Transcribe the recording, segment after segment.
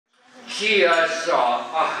she has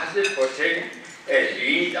 100%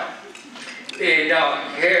 linda. And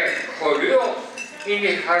her correo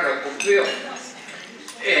in her copio.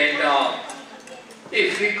 And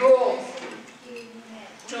if you go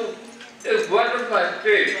to one of my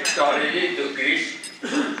trips already to Greece,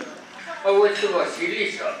 I went to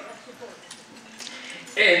Vasilisa.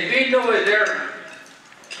 And being over there,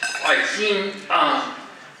 I seen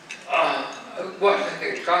what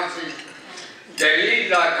the cousin, they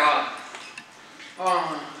live like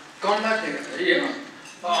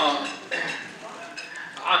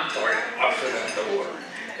I'm sorry, I forgot the word.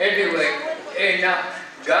 Anyway, and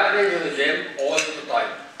God is with them all the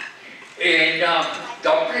time. And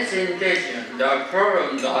the presentation, the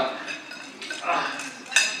program that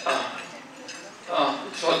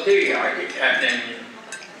Soteria and then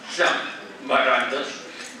some Mirandas,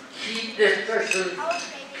 this person,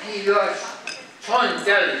 he was so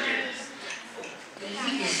intelligent.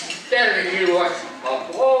 His intelligence was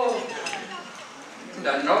above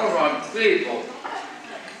the normal people.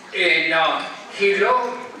 And he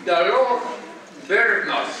loved the Lord very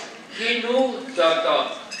much. He knew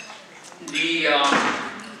that he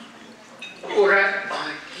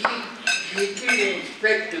didn't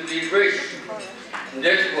expect to be rich in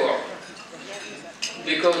this world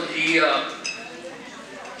because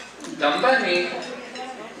the money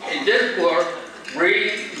in this world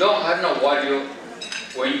really don't have no value.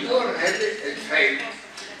 When you're headed in faith,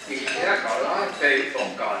 you have a lot of faith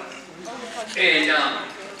on God. And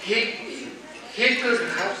he could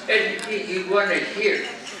have anything he wanted here,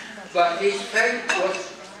 but his faith was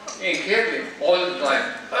in heaven all the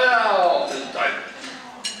time,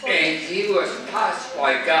 and he was passed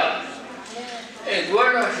by God. And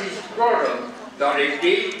one of his programs that he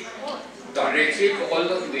did, that received all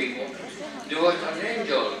the people, there was an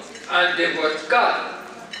angel, and there was God.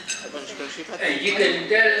 And you can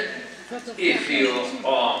tell if you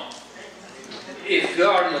are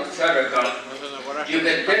not certain, you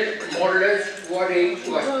can tell more or less what he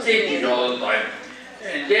was thinking all the time.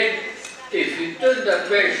 And then, if you turn the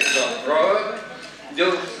page of the proverb, there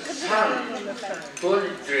was Psalm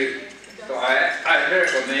 23. So I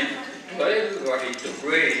recommend to everybody to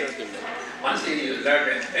read it until you learn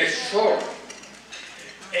it. It's short.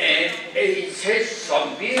 And it says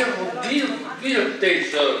some beautiful, beautiful, beautiful things.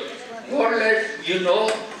 So more or less you know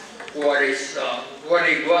what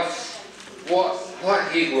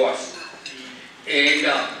he was. And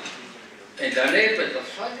the name of the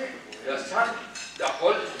Father, the Son, the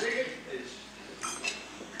Holy Spirit,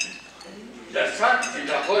 the Son and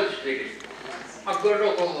the Holy Spirit. I'm going to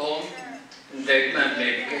go home and take my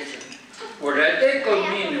medication. When I take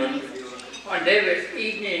communion, I never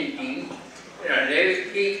eat anything, and I never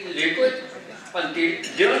eat liquid until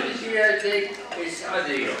the only thing I take is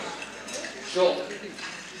adios. So,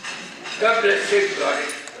 God bless everybody.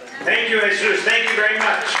 Thank you, Jesus. Thank you very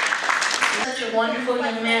much. Such a wonderful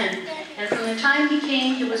young man. And from the time he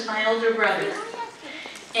came, he was my older brother.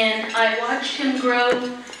 And I watched him grow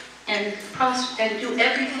and do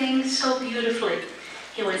everything so beautifully.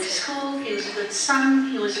 He went to school, he was a good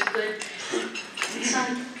son, he was a good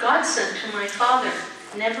son, godson to my father.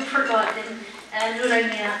 Never forgot him. Andrew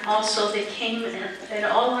and I also, they came at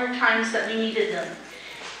all our times that we needed them.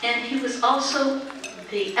 And he was also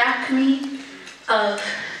the acme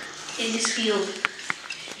in his field.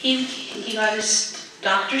 He got his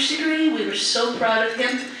doctor's degree. We were so proud of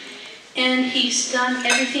him. And he's done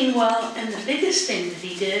everything well. And the biggest thing that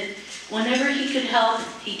he did, whenever he could help,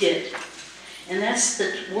 he did. And that's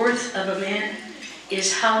the worth of a man,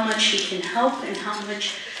 is how much he can help and how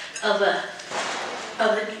much of a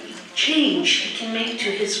change he can make to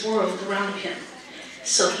his world around him.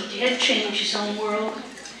 So he did change his own world.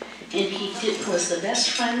 And he was the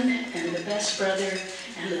best friend and the best brother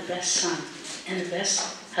and the best son and the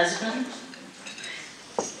best husband.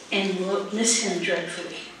 And we'll miss him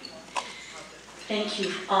dreadfully. Thank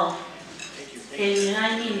you all. Thank you. And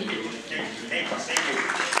I need to. Thank you.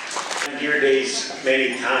 I've heard these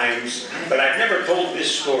many times, but I've never told this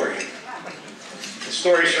story. The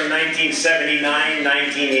story's from 1979,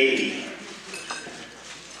 1980.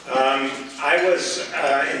 I was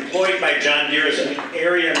employed by John Deere as an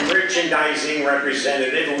area merchandising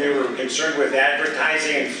representative, and we were concerned with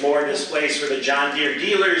advertising and floor displays for the John Deere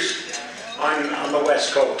dealers on the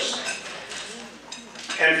West Coast.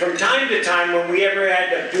 And from time to time, when we ever had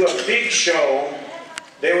to do a big show,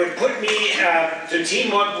 they would put me to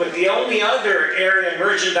team up with the only other area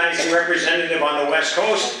merchandising representative on the West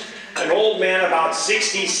Coast, an old man about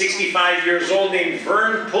 60, 65 years old named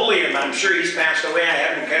Vern Pulliam. I'm sure he's passed away, I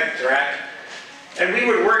haven't kept track. And we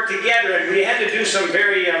would work together, and we had to do some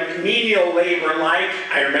very menial labor, like,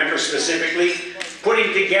 I remember specifically,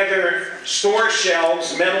 putting together store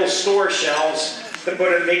shelves, metal store shelves,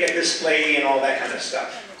 to make a display and all that kind of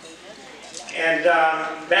stuff. And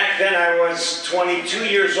back then I was 22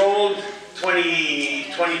 years old,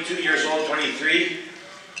 23.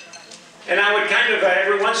 And I would kind of,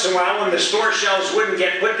 every once in a while, when the store shelves wouldn't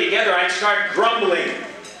get put together, I'd start grumbling.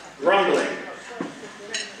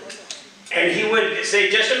 And he would say,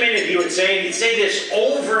 just a minute, he would say, and he'd say this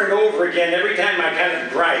over and over again every time I kind of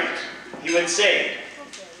griped. He would say,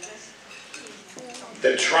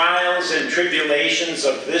 the trials and tribulations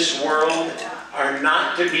of this world are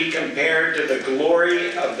not to be compared to the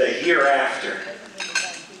glory of the hereafter.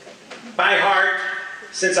 By heart,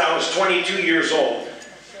 since I was 22 years old,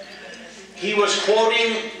 he was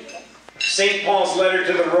quoting St. Paul's letter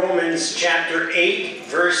to the Romans, chapter 8,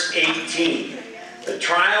 verse 18. The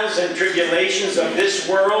trials and tribulations of this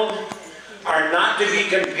world are not to be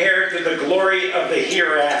compared to the glory of the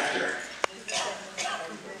hereafter.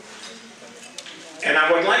 And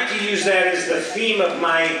I would like to use that as the theme of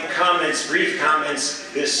my comments, brief comments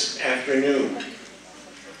this afternoon.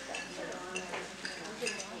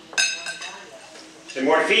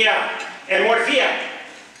 Morphia.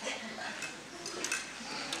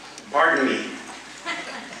 Pardon me.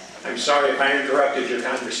 I'm sorry if I interrupted your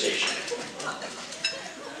conversation.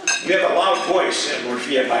 You have a loud voice,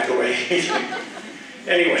 Morphia, by the way.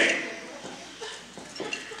 Anyway.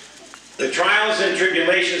 The trials and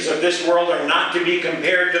tribulations of this world are not to be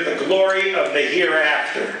compared to the glory of the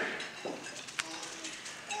hereafter.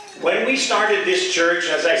 When we started this church,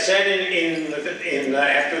 as I said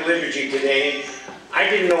after liturgy today, I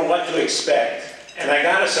didn't know what to expect. And I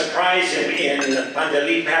got a surprise in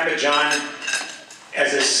Pandali Papa John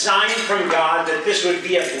as a sign from God that this would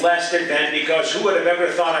be a blessed event, because who would have ever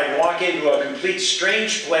thought I'd walk into a complete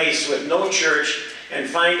strange place with no church and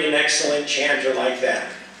find an excellent chanter like that.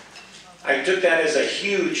 I took that as a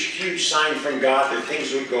huge, huge sign from God that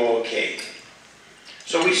things would go okay.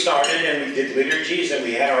 So we started and we did liturgies and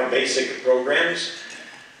we had our basic programs.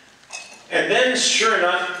 And then, sure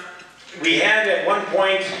enough, we had at one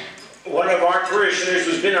point one of our parishioners,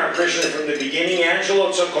 who's been our parishioner from the beginning,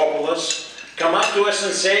 Angelo Tsakopoulos, come up to us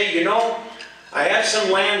and say, you know, I have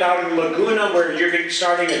some land out in Laguna where you're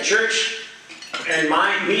starting a church, and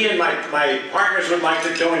me and my partners would like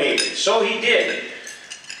to donate it. So he did.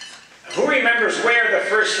 Who remembers where the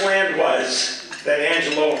first land was that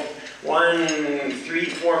Angelo, 1, 3,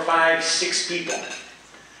 4, 5, 6 people?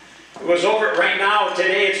 It was over, right now,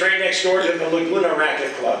 today it's right next door to the Laguna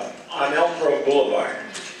Racket Club on Elk Grove Boulevard.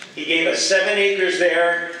 He gave us 7 acres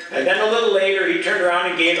there, and then a little later he turned around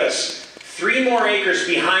and gave us 3 more acres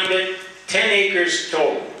behind it, 10 acres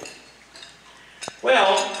total.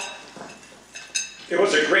 Well, it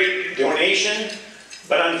was a great donation,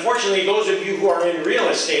 but unfortunately those of you who are in real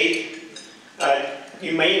estate,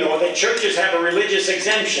 you may know that churches have a religious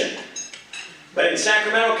exemption. But in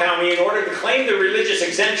Sacramento County, in order to claim the religious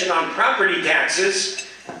exemption on property taxes,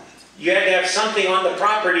 you had to have something on the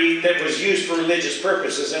property that was used for religious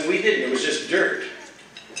purposes, and we didn't. It was just dirt.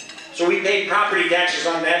 So we paid property taxes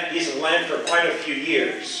on that piece of land for quite a few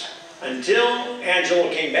years, until Angelo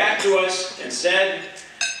came back to us and said,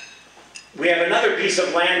 we have another piece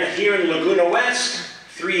of land here in Laguna West,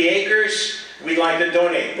 3 acres, we'd like to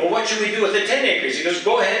donate. Well, what should we do with the 10 acres? He goes,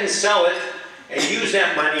 go ahead and sell it and use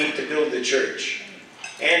that money to build the church.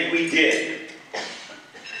 And we did.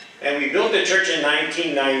 And we built the church in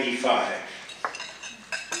 1995.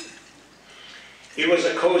 It was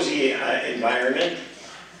a cozy environment.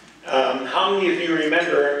 How many of you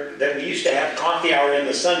remember that we used to have coffee hour in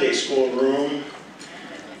the Sunday school room?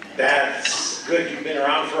 That's good, you've been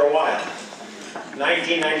around for a while.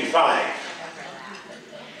 1995.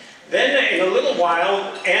 Then in a little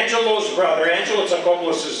while, Angelo's brother, Angelo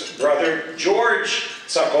Tsakopoulos' brother, George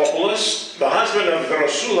Tsakopoulos, the husband of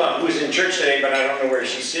Drosula, who's in church today, but I don't know where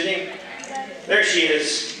she's sitting. There she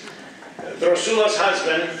is. Drosula's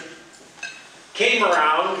husband came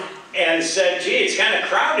around and said, gee, it's kind of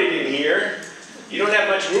crowded in here. You don't have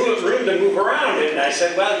much room to move around. And I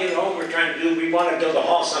said, well, you know, we want to build a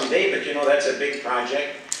hall someday, but you know, that's a big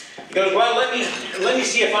project. He goes, well, let me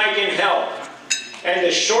see if I can help. And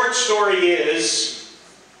the short story is,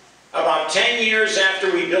 about 10 years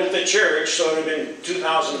after we built the church, so it would have been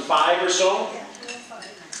 2005 or so,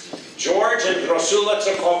 George and Drosula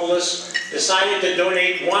Tsakopoulos decided to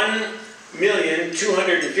donate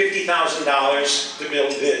 $1,250,000 to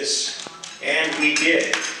build this. And we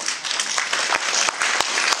did.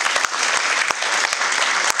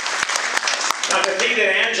 Now to think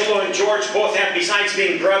that Angelo and George George both have, besides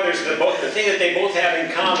being brothers, the thing that they both have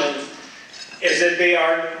in common is that they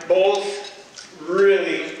are both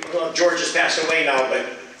really, well, George has passed away now, but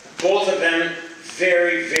both of them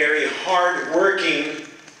very, very hard-working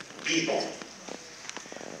people.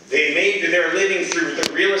 They made their living through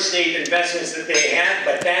the real estate investments that they had,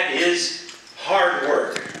 but that is hard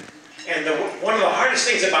work. And one of the hardest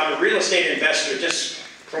things about a real estate investor, just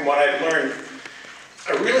from what I've learned,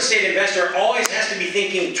 a real estate investor always has to be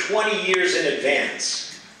thinking 20 years in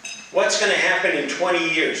advance. What's going to happen in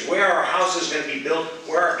 20 years? Where are houses going to be built?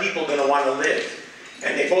 Where are people going to want to live?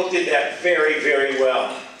 And they both did that very, very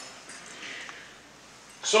well.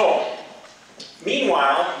 So,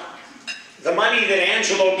 meanwhile, the money that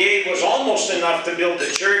Angelo gave was almost enough to build the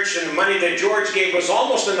church, and the money that George gave was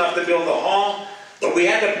almost enough to build the hall, but we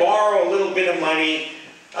had to borrow a little bit of money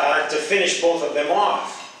to finish both of them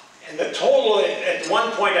off. And the total, at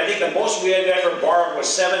one point, I think the most we had ever borrowed was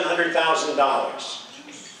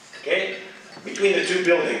 $700,000, okay, between the two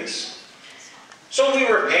buildings. So we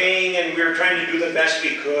were paying, and we were trying to do the best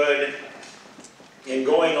we could, and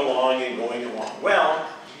going along and going along. Well,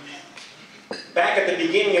 back at the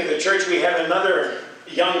beginning of the church, we had another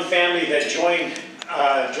young family that joined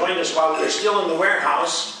us while we were still in the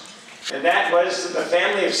warehouse, and that was the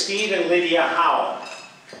family of Steve and Lydia Howe.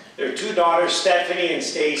 Their two daughters, Stephanie and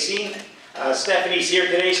Stacy. Stephanie's here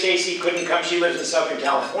today. Stacy couldn't come. She lives in Southern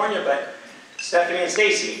California, but Stephanie and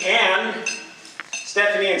Stacy. And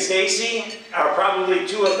Stephanie and Stacy are probably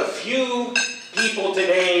two of the few people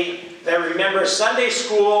today that remember Sunday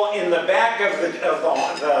school in the back of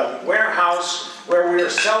the warehouse, where we were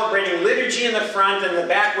celebrating liturgy in the front, and in the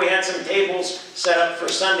back we had some tables set up for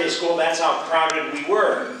Sunday school. That's how crowded we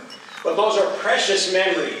were. But those are precious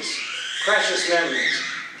memories. Precious memories.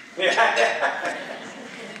 Oh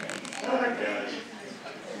my gosh.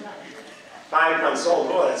 5 months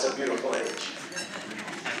old. Oh, that's a beautiful age.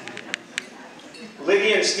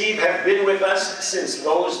 Lydia and Steve have been with us since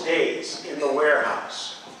those days in the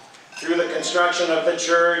warehouse. Through the construction of the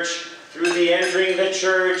church, through the entering the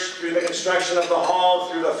church, through the construction of the hall,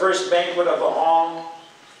 through the first banquet of the hall.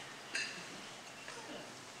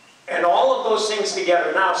 And all of those things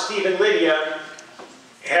together. Now, Steve and Lydia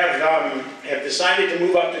have decided to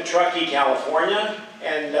move up to Truckee, California,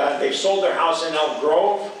 and they've sold their house in Elk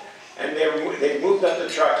Grove, and they've moved up to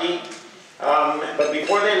Truckee. But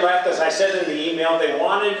before they left, as I said in the email, they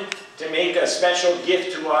wanted to make a special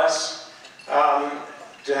gift to us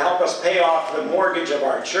to help us pay off the mortgage of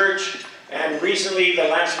our church. And recently, the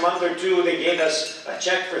last month or two, they gave us a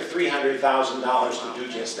check for $300,000 to do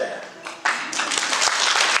just that.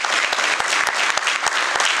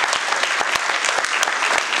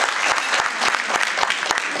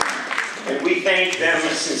 And we thank them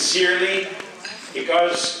sincerely,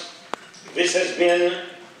 because this has been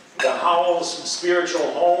the Howells'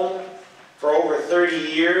 spiritual home for over 30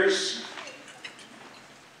 years.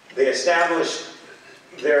 They established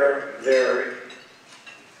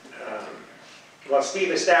well,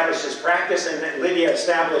 Steve established his practice, and then Lydia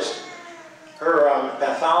established her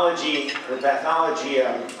pathology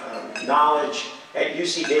knowledge at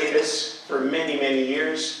UC Davis for many, many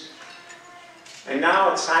years. And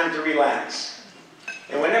now it's time to relax.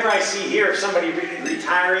 And whenever I see here somebody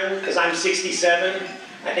retiring, because I'm 67,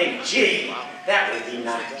 I think, gee, that would be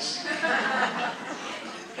nice.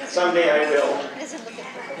 Someday I will.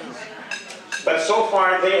 But so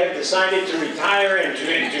far they have decided to retire and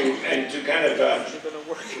to kind of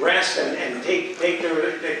rest and take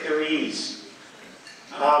their ease.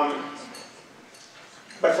 But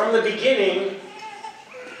from the beginning,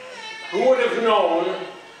 who would have known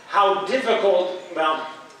how difficult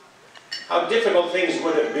things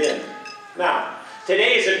would have been? Now,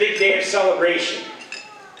 today is a big day of celebration.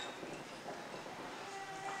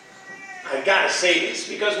 I gotta say this,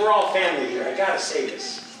 because we're all family here, I gotta say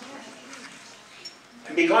this.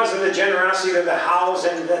 And because of the generosity of the Howells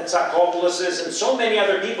and the Tsakopoulos and so many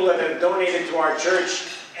other people that have donated to our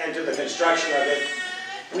church and to the construction of it,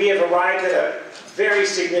 we have arrived at a very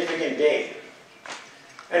significant day.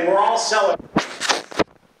 And we're all celebrating.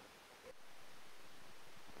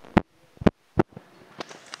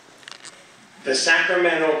 The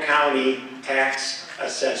Sacramento County Tax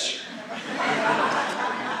Assessor.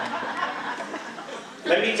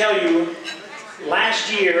 Let me tell you, last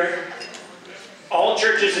year, all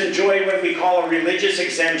churches enjoy what we call a religious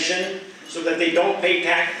exemption, so that they don't pay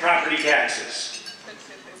property taxes,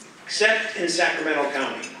 except in Sacramento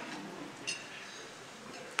County.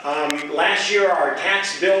 Last year, our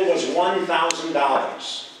tax bill was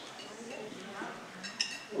 $1,000.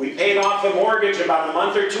 We paid off the mortgage about a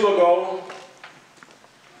month or two ago,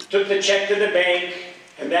 took the check to the bank,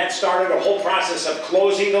 And that started a whole process of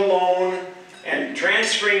closing the loan and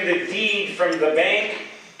transferring the deed from the bank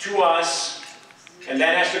to us. And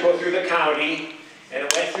that has to go through the county. And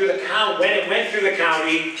it went through the county. When it went through the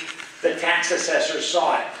county, the tax assessor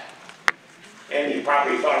saw it. And he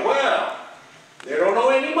probably thought, well, they don't owe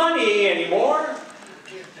any money anymore.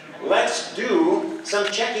 Let's do some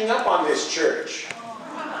checking up on this church.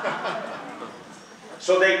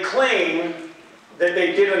 So they claim that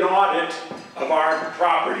they did an audit of our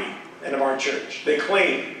property and of our church. They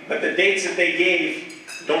claim, but the dates that they gave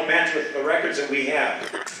don't match with the records that we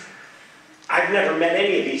have. I've never met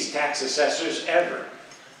any of these tax assessors ever.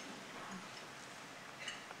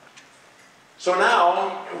 So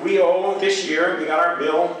now we owe, this year, we got our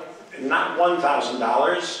bill, not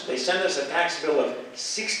 $1,000. They sent us a tax bill of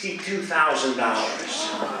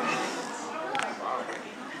 $62,000.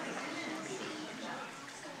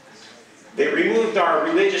 They removed our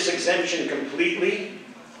religious exemption completely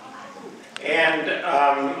and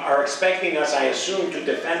are expecting us, I assume, to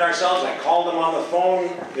defend ourselves. I called them on the phone.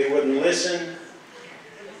 They wouldn't listen.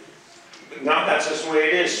 No, that's just the way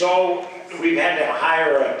it is. So we've had to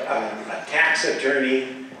hire a tax attorney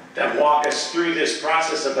to walk us through this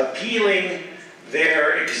process of appealing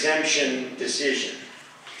their exemption decision.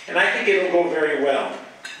 And I think it'll go very well.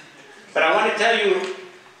 But I want to tell you,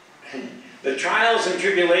 the trials and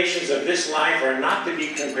tribulations of this life are not to be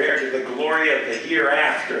compared to the glory of the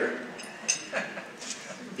hereafter.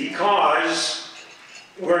 Because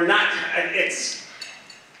we're not,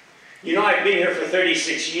 you know, I've been here for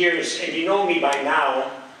 36 years, and you know me by now.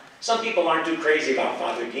 Some people aren't too crazy about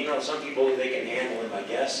Father Dino. Some people, they can handle him, I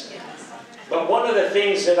guess. But one of the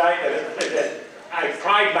things that I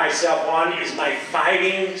pride myself on is my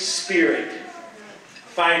fighting spirit.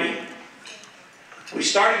 Fighting. We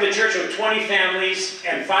started the church with 20 families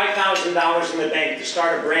and $5,000 in the bank to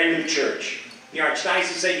start a brand new church. The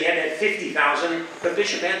Archdiocese said you had to have 50,000, but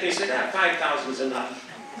Bishop Anthony said, 5,000 is enough.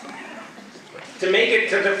 To make it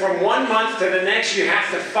from 1 month to the next, you have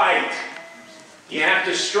to fight. You have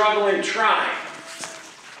to struggle and try.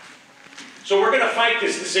 So we're going to fight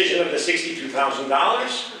this decision of the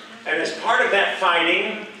 $62,000. And as part of that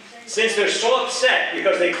fighting, since they're so upset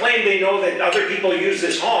because they claim they know that other people use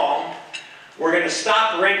this hall, we're going to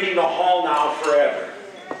stop renting the hall now forever.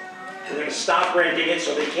 We're going to stop renting it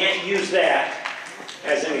so they can't use that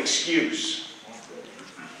as an excuse.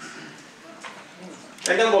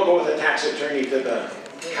 And then we'll go with the tax attorney to the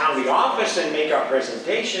county office and make our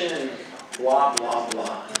presentation and blah, blah,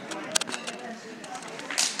 blah.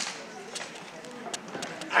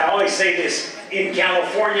 I always say this, in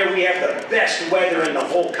California we have the best weather in the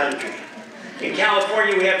whole country. In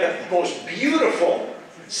California we have the most beautiful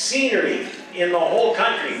scenery in the whole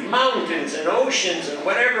country. Mountains and oceans and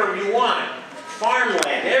whatever you want.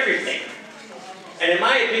 Farmland, everything. And in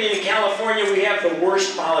my opinion, in California we have the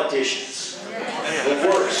worst politicians. The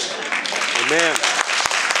worst. Amen.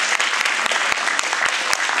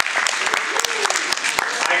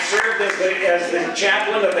 I served as the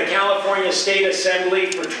chaplain of the California State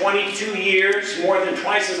Assembly for 22 years, more than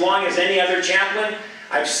twice as long as any other chaplain.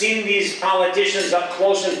 I've seen these politicians up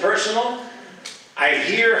close and personal. I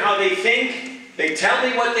hear how they think. They tell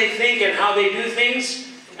me what they think and how they do things,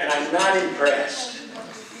 and I'm not impressed.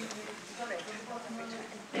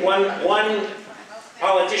 One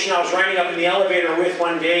politician I was riding up in the elevator with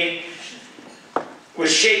one day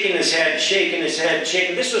was shaking his head, shaking his head,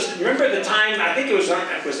 shaking. This was, remember the time, I think it was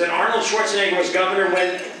that Arnold Schwarzenegger was governor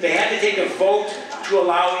when they had to take a vote to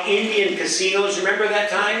allow Indian casinos. Remember that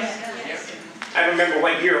time? I don't remember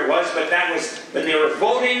what year it was, but that was when they were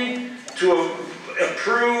voting to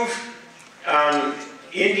approve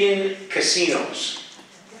Indian casinos.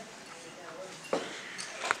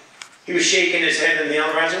 He was shaking his head in the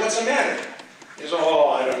elevator. I said, "What's the matter?" He said, "Oh,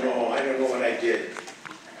 I don't know what I did."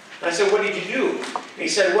 I said, "What did you do?" And he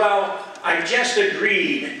said, "Well, I just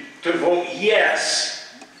agreed to vote yes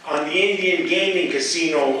on the Indian gaming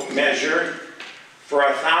casino measure for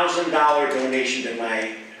a $1,000 donation to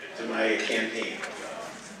my campaign."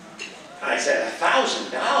 I said,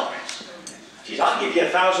 $1,000? Geez, I'll give you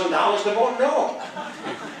 $1,000 to vote no.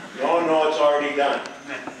 No, it's already done.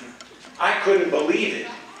 I couldn't believe it.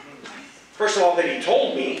 First of all, that he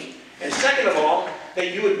told me, and second of all,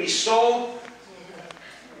 that you would be so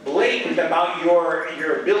blatant about your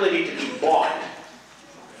ability to be bought.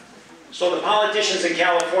 So the politicians in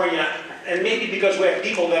California, and maybe because we have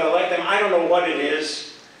people that elect them, I don't know what it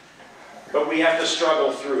is, but we have to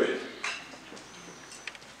struggle through it.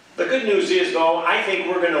 The good news is, though, I think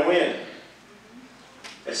we're going to win.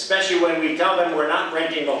 Especially when we tell them we're not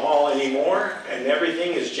renting the hall anymore, and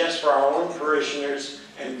everything is just for our own parishioners,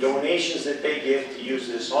 and donations that they give to use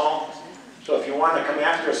this hall. So if you want to come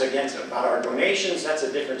after us against about our donations, that's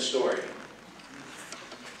a different story.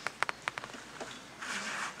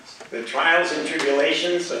 The trials and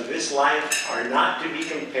tribulations of this life are not to be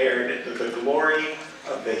compared to the glory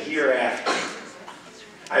of the hereafter.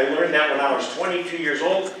 I learned that when I was 22 years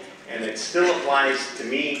old, and it still applies to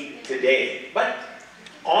me today. But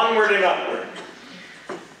onward and upward.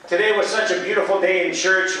 Today was such a beautiful day in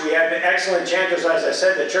church. We had excellent chanters. As I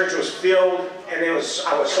said, the church was filled, and I was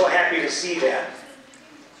so happy to see that.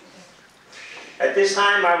 At this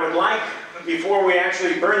time, I would like, before we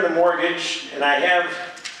actually burn the mortgage, and I have,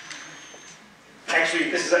 actually,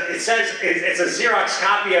 it's a Xerox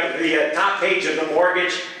copy of the top page of the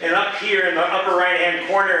mortgage, and up here in the upper right-hand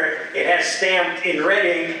corner, it has stamped in red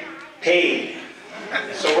ink, paid.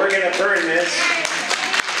 So we're going to burn this.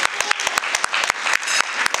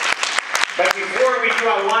 But before we do,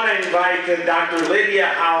 I want to invite Dr. Lydia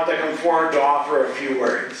Howe to come forward to offer a few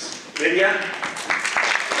words. Lydia?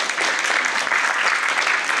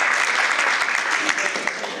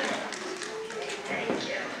 Thank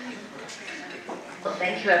you. Well,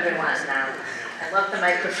 thank you, everyone. I love the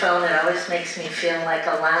microphone. It always makes me feel like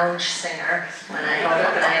a lounge singer when I hold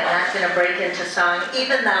it, and I am not going to break into song,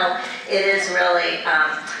 even though it is really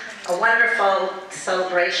a wonderful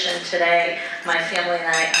celebration today. My family and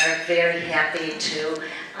I are very happy to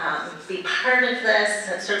be part of this,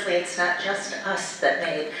 and certainly it's not just us that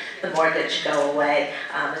made the mortgage go away.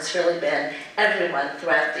 It's really been everyone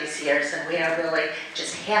throughout these years, and we are really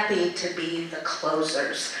just happy to be the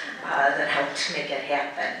closers that helped make it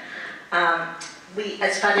happen.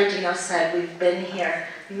 As Father Dino said, we've been here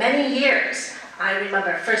many years. I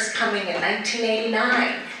remember first coming in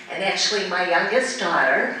 1989, and actually my youngest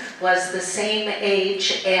daughter was the same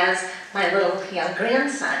age as my little young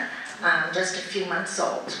grandson, just a few months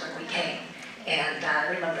old when we came. And I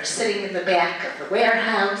remember sitting in the back of the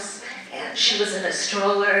warehouse, and she was in a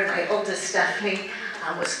stroller. My oldest, Stephanie,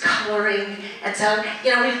 was coloring. And so,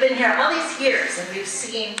 you know, we've been here all these years, and we've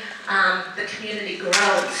seen the community grow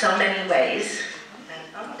in so many ways.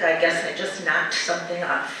 And, I guess I just knocked something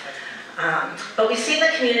off. But we've seen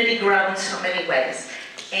the community grow in so many ways.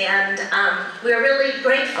 And we're really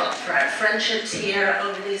grateful for our friendships here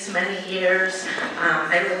over these many years.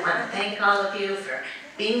 I really want to thank all of you for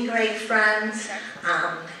being great friends.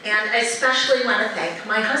 And I especially want to thank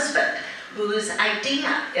my husband, whose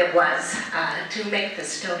idea it was to make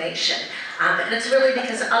this donation. And it's really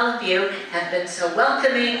because all of you have been so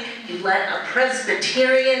welcoming. You let a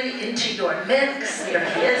Presbyterian into your mix. Here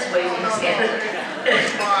he is, waving his hand.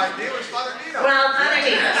 Well, Father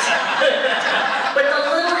Dino's. With a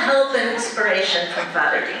little help and inspiration from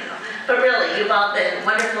Father Dino. But really, you've all been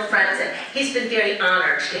wonderful friends, and he's been very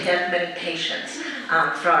honored to have many patients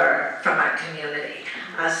from our community.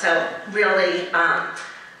 So really,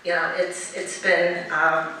 you know, it's been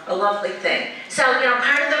a lovely thing. So, you know,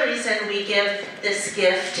 part of the reason we give this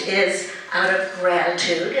gift is out of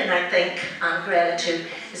gratitude, and I think gratitude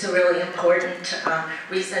is a really important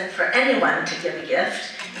reason for anyone to give a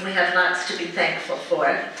gift, and we have lots to be thankful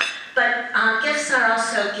for. But gifts are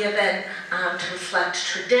also given to reflect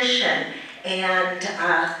tradition and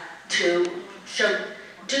to show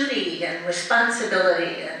duty and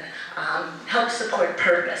responsibility and help support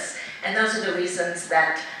purpose. And those are the reasons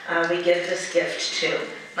that we give this gift to.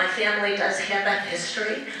 My family does have a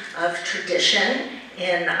history of tradition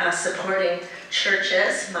in supporting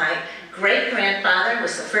churches. My great-grandfather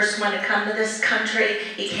was the first one to come to this country.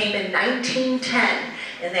 He came in 1910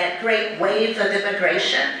 in that great wave of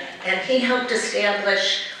immigration, and he helped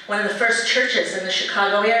establish one of the first churches in the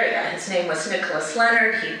Chicago area. His name was Nicholas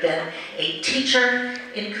Leonard. He'd been a teacher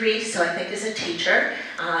in Greece, so I think as a teacher.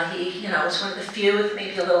 He, was one of the few with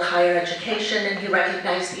maybe a little higher education, and he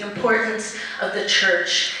recognized the importance of the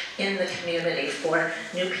church in the community for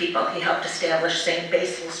new people. He helped establish St.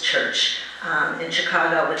 Basil's Church in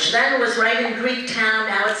Chicago, which then was right in Greektown.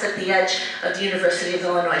 Now it's at the edge of the University of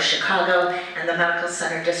Illinois, Chicago, and the Medical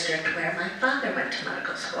Center District where my father went to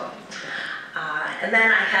medical school. And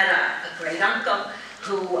then I had a great uncle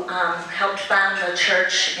who helped found the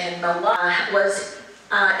church in Milwaukee, was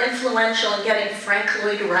influential in getting Frank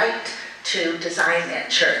Lloyd Wright to design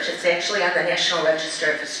that church. It's actually on the National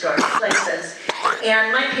Register of Historic Places.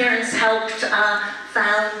 And my parents helped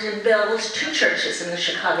found and build 2 churches in the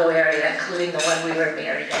Chicago area, including the one we were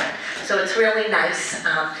married at. So it's really nice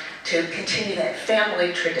to continue that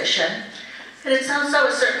family tradition. And it's also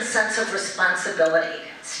a certain sense of responsibility.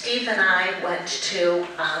 Steve and I went to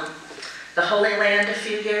the Holy Land a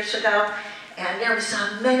few years ago, and we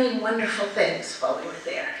saw many wonderful things while we were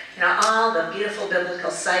there. All the beautiful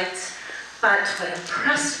biblical sites, But what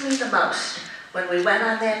impressed me the most, when we went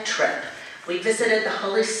on that trip, we visited the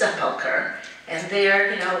Holy Sepulchre, and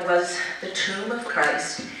there, was the tomb of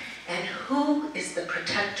Christ. And who is the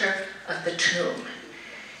protector of the tomb?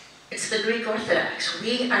 It's the Greek Orthodox.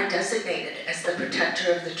 We are designated as the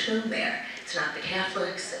protector of the tomb there. It's not the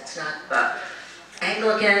Catholics, it's not the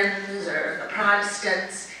Anglicans or the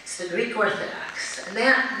Protestants, it's the Greek Orthodox. And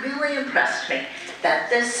that really impressed me, that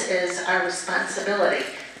this is our responsibility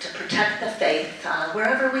to protect the faith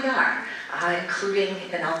wherever we are, including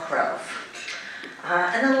in Elk Grove.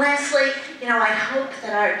 And then lastly, I hope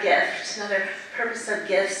that our gift, another purpose of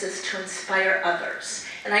gifts is to inspire others.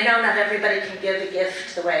 And I know not everybody can give a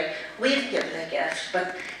gift the way we've given a gift,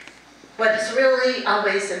 but what has really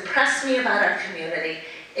always impressed me about our community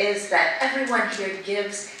is that everyone here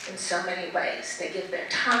gives in so many ways. They give their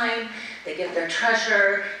time, they give their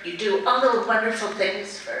treasure, you do all the wonderful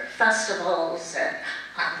things for festivals and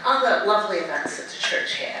all the lovely events that the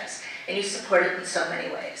church has, and you support it in so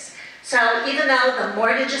many ways. So even though the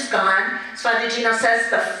mortgage is gone, as Father Gino says,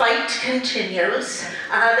 the fight continues.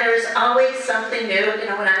 There's always something new.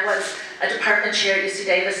 When I was a department chair at UC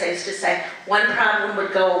Davis, I used to say one problem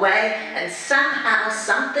would go away and somehow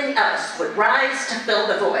something else would rise to fill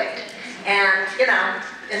the void. And,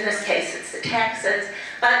 in this case it's the taxes,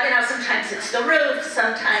 but, sometimes it's the roof,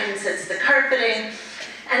 sometimes it's the carpeting,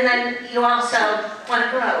 and then you also want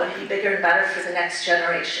to grow and be bigger and better for the next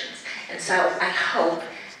generations. And so I hope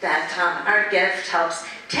that our gift helps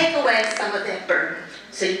take away some of that burden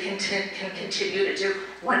so you can continue to do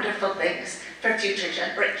wonderful things for future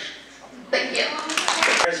generations. Thank you.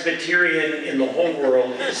 Presbyterian in the whole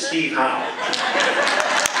world is Steve Howe.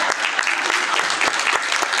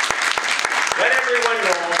 Let everyone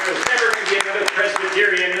know there's never going to be another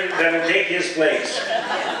Presbyterian that will take his place.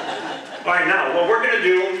 All right, now, what we're going to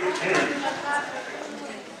do,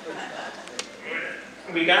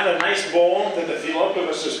 we got a nice bowl that the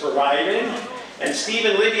Theotokos is providing, and Steve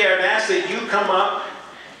and Lydia have asked that you come up,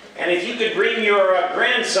 and if you could bring your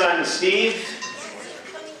grandson, Steve,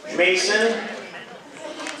 Mason.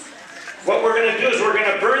 What we're going to do is we're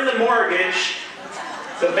going to burn the mortgage.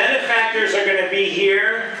 The benefactors are going to be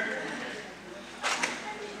here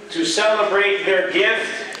to celebrate their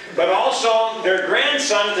gift, but also their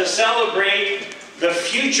grandson to celebrate the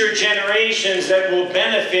future generations that will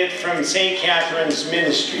benefit from St. Catherine's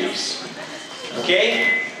ministries.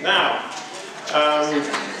 Okay? Now, I'm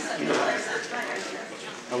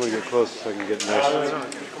going to get close so I can get nice.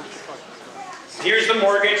 Here's the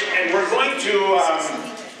mortgage, and we're going to...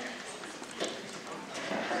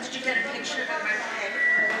 Did you get a picture of my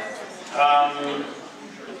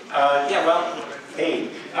yeah, well, hey.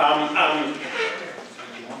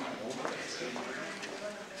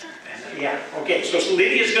 Yeah, okay, so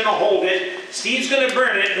Lydia's going to hold it, Steve's going to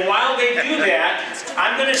burn it, and while they do that,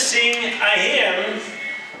 I'm going to sing a hymn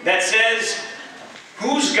that says,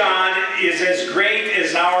 "Whose God is as great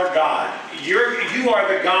as our God? You are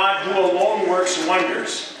the God who alone works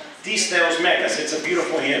wonders. Dis Theos Megas." It's a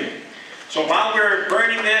beautiful hymn. So while we're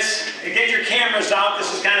burning this, get your cameras out.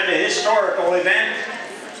 This is kind of a historical event.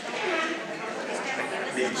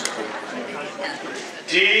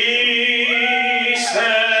 Dis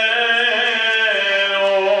Theos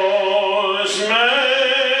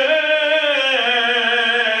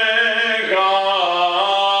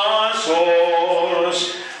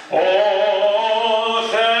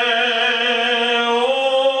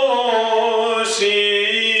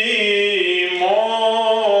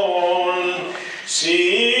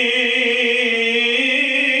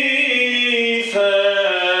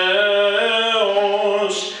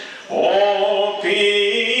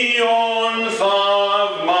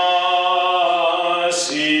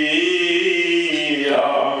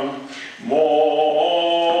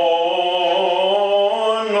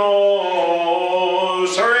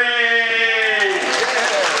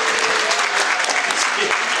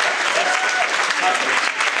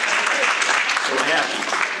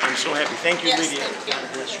Thank you, Lydia.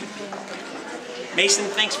 God bless you. Mason,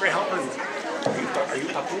 thanks for helping. Are you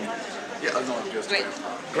Papa? Yeah, no, I'm just Great.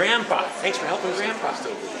 Grandpa, thanks for helping Grandpa.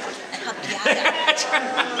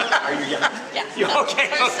 Are you young? Yeah. You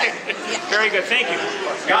okay? Okay. Yeah. Very good. Thank you.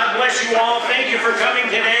 God bless you all. Thank you for coming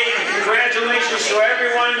today. Congratulations to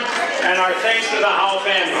everyone, and our thanks to the Howe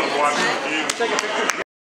family.